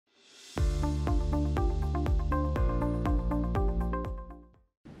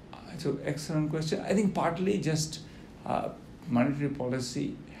That's an excellent question. I think partly just monetary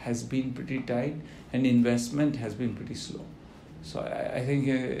policy has been pretty tight and investment has been pretty slow. So I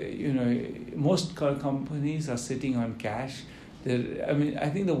think, most companies are sitting on cash. I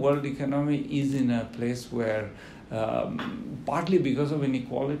think the world economy is in a place where partly because of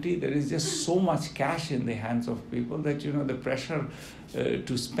inequality, there is just so much cash in the hands of people that, the pressure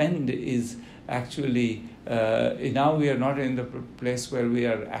to spend is actually, now we are not in the place where we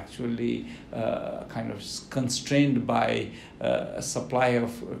are actually kind of constrained by supply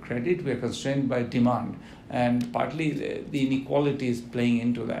of credit. We are constrained by demand. And partly the inequality is playing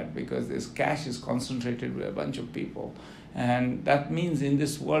into that because this cash is concentrated with a bunch of people. And that means in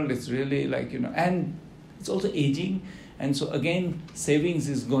this world, it's really like, and it's also aging. And so again, savings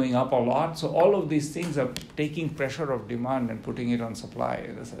is going up a lot. So all of these things are taking pressure of demand and putting it on supply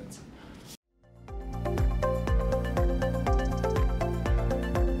in a sense.